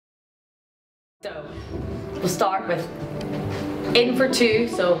So, we'll start with in for 2,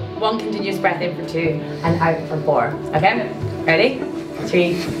 so 1 continuous breath in for 2 and out for 4. Okay? Ready?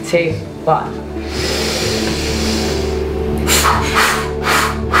 3, 2, 1.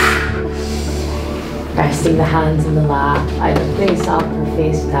 Resting the hands in the lap, either face up or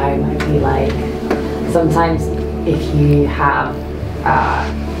face down. I feel like sometimes if you have,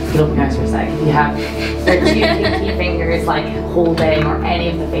 if you open your eyes for a sec, if you have the 2 pinky fingers like holding or any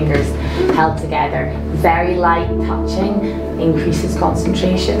of the fingers held together, very light touching increases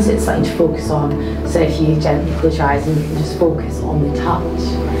concentration, so it's something to focus on. So if you gently close your eyes and you can just focus on the touch.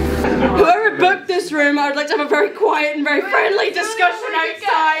 Whoever booked this room, I would like to have a very quiet and very friendly discussion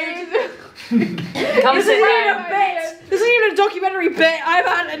outside. This isn't even a bit. This isn't even a documentary bit. I've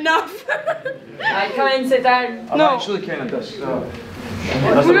had enough. Right, come in, sit down. I'm actually kind of pissed off.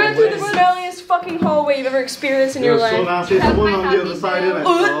 We're going through the smelliest fucking hallway you've ever experienced in your life. So nasty. There's one on the other side, isn't it?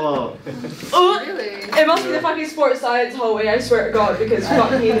 Really? It must be the fucking sports science hallway, I swear to God, because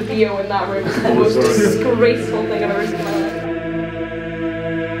fucking the BO in that room is the most disgraceful thing I've ever seen in my life.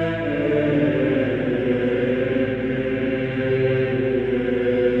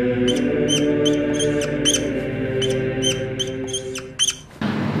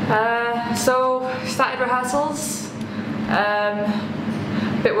 So, started rehearsals. A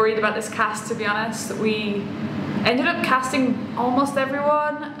bit worried about this cast, to be honest. We ended up casting almost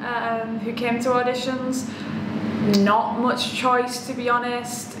everyone who came to auditions. Not much choice, to be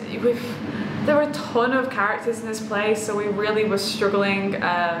honest. There were a ton of characters in this play, so we really were struggling.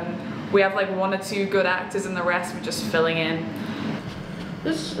 We have like 1 or 2 good actors and the rest were just filling in.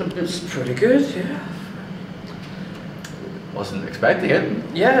 It's pretty good, yeah. Wasn't expecting it.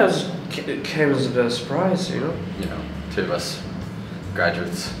 Yeah, it came as a bit of a surprise, you know? You know, 2 of us,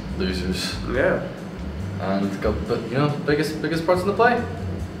 graduates, losers. Yeah. And got the, you know, biggest parts in the play.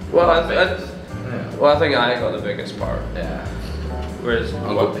 Well, I think I got the biggest part. Yeah. Whereas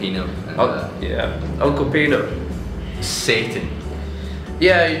Uncle Pino. And, yeah, Uncle Pino. Satan.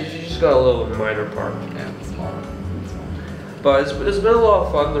 Yeah, you just got a little minor part. Yeah, small. But it's been a lot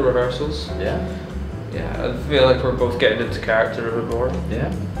of fun, the rehearsals. Yeah. Yeah, I feel like we're both getting into character a bit more. Yeah.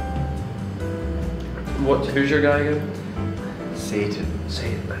 Who's your guy again? Satan.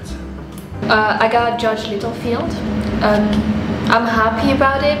 Satan, that's it. I got Judge Littlefield. I'm happy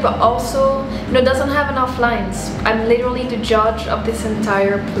about it, but also, it doesn't have enough lines. I'm literally the judge of this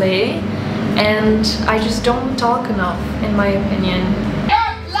entire play, and I just don't talk enough, in my opinion.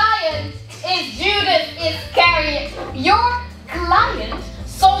 Your client is Judas Iscariot. Your client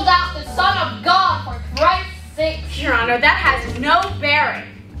sold out the Son of God for Christ's sake. Your Honor, that has no bearing.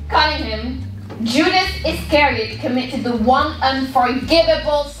 Cunningham, Judas Iscariot committed the one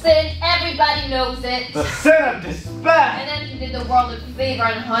unforgivable sin. Everybody knows it. The sin of despair. And then he did the world a favor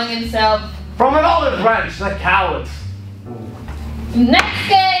and hung himself. From an olive branch, the coward. Next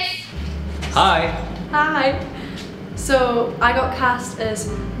case. Hi. Hi. So I got cast as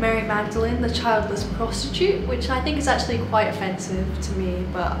Mary Magdalene, the childless prostitute, which I think is actually quite offensive to me,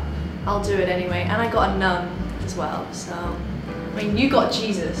 but I'll do it anyway. And I got a nun as well, so I mean, you got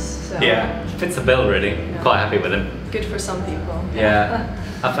Jesus, so Yeah, fits the bill really. Yeah. Quite happy with him. Good for some people. Yeah,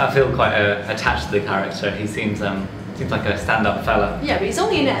 I feel quite attached to the character. He seems like a stand-up fella. Yeah, but he's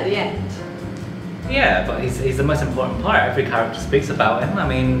only in it at the end. Yeah, but he's the most important part. Every character speaks about him. I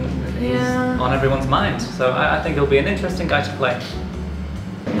mean, he's on everyone's mind. So I think he'll be an interesting guy to play.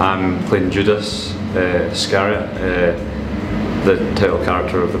 I'm playing Judas Iscariot, the title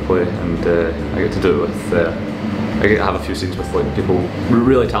character of the play, and I get to do it with. I get to have a few scenes with like people,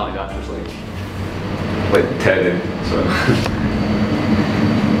 really talented actors like Teddy. So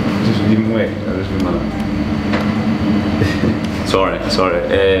just even wait. Just a minute. sorry.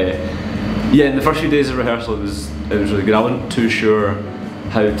 Yeah, in the first few days of rehearsal, it was really good. I wasn't too sure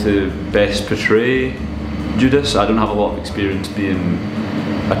how to best portray Judas. I don't have a lot of experience being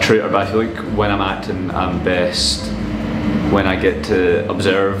a traitor, but I feel like when I'm acting, I'm best when I get to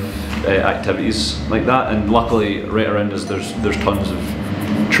observe activities like that. And luckily, right around us, there's tons of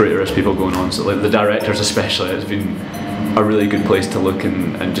traitorous people going on. So like the directors especially, it's been a really good place to look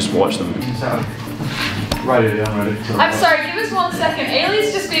and just watch them. Ready, I'm ready. I'm sorry, give us 1 second.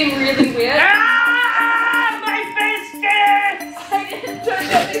 Eilidh's just being really weird. My biscuits! I didn't touch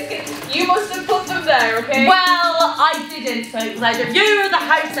your biscuits. You must have put them there, okay? Well, I didn't, so you're the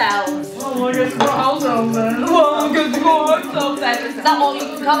house elves. Oh, I guess we're house elves then. Well, I guess we're house elves then. Is that all you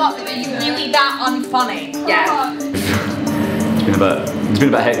can come up with? Are you really that unfunny? Yeah. It's been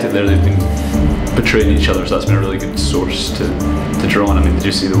a bit hectic there. They've been betraying each other, so that's been a really good source to draw on. I mean, did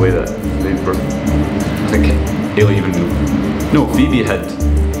you see the way that they were? I think Eilidh Phoebe had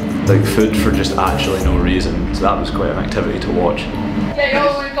like food for just actually no reason. So that was quite an activity to watch. Yeah, you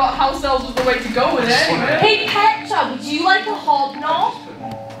always got house elves was the way to go with it anyway. Hey Petra, would you like a hobnob?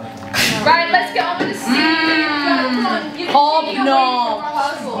 Right, let's get on with the scene. Come on, you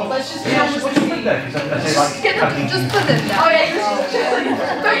Hobnob. Let's just get on with the scene. Just put them down. Oh yeah,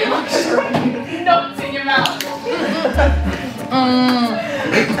 you're nuts in your mouth.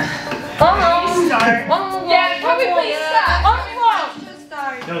 Yeah, can we please start?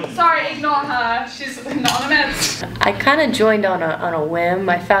 Sorry, ignore her. She's not on a meds. I kind of joined on a whim.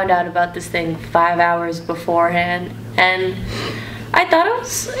 I found out about this thing 5 hours beforehand, and I thought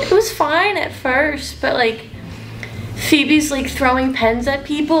it was fine at first, but like Phoebe's like throwing pens at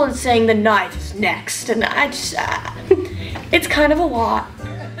people and saying the knife is next, and I just it's kind of a lot.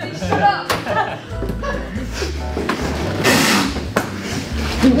 Shut up.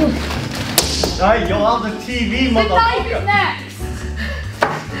 Alright, you'll have the TV, The knife is motherfucker. next.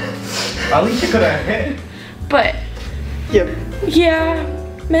 At least you could have hit. But Yep. yeah,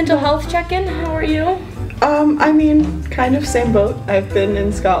 mental health check-in. How are you? I mean, kind of same boat. I've been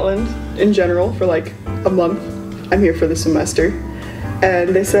in Scotland in general for like a month. I'm here for the semester. And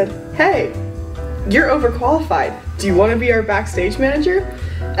they said, hey, you're overqualified. Do you want to be our backstage manager?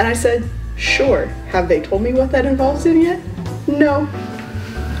 And I said, sure. Have they told me what that involves in yet? No.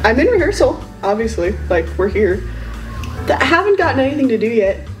 I'm in rehearsal, obviously. Like, we're here. I haven't gotten anything to do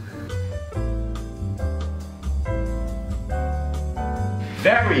yet.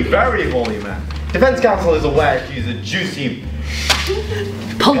 Very, very holy man. Defense counsel is aware she's a juicy...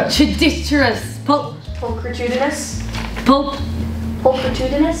 Pulchriditous. Pulchritudinous?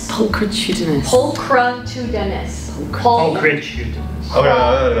 Pulchritudinous? Pulchritudinous. Pulchritudinous.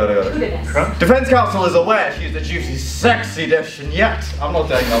 Okay. Defense counsel is aware she's the juicy, sexy dish, and yet I'm not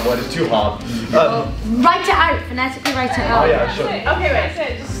saying that word, it's too hard. Write it out. Phonetically write it out. Oh yeah, sure. Okay, wait.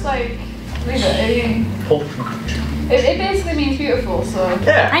 Say it. Just like leave it. It basically means beautiful, so.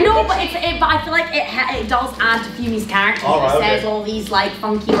 Yeah. I know, but but I feel like it does add to Phoebe's character. All right, It says okay. all these like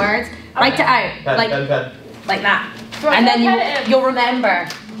funky words. Write it out. Pen, like pen. like that. Right, And then repetitive. you'll remember.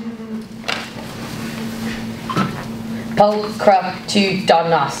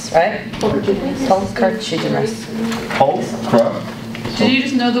 Pulchritudinous, right? Pulchritudinous. Did you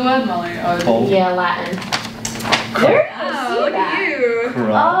just know the word, Molly? Or Yeah, Latin. oh, look at you.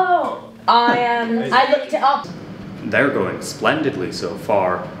 Oh, I looked it up. They're going splendidly so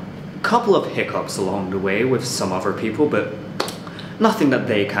far. Couple of hiccups along the way with some other people, but nothing that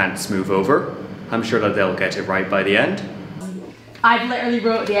they can't smooth over. I'm sure that they'll get it right by the end. I've literally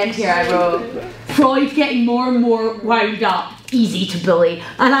wrote at the end here, I wrote, Freud's getting more and more wound up, easy to bully.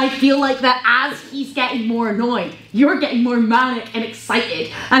 And I feel like that as he's getting more annoyed, you're getting more manic and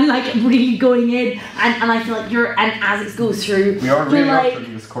excited and like really going in. And I feel like and as it goes through, We are you're really like,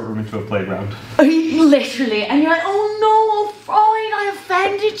 turning this courtroom into a playground. literally, and you're like, oh no, Freud, I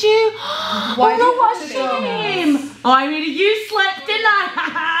offended you. Why oh do no, you what's have to your do name? I mean, you slept, didn't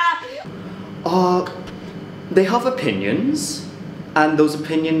I? They have opinions, and those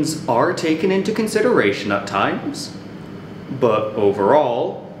opinions are taken into consideration at times. But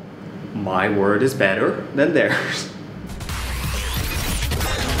overall, my word is better than theirs.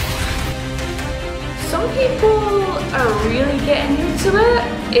 Some people are really getting into it.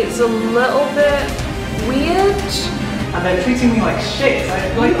 It's a little bit weird. And they're treating me like shit.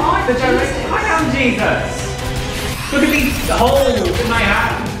 Like, the director, I am Jesus. Look at these holes in my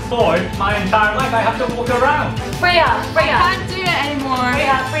hand. For my entire life, I have to walk around. Freya, I can't do it anymore.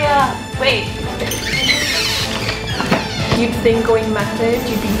 Freya, wait. You'd think going method,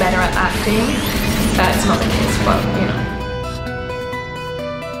 you'd be better at acting. That's not the case, but you know.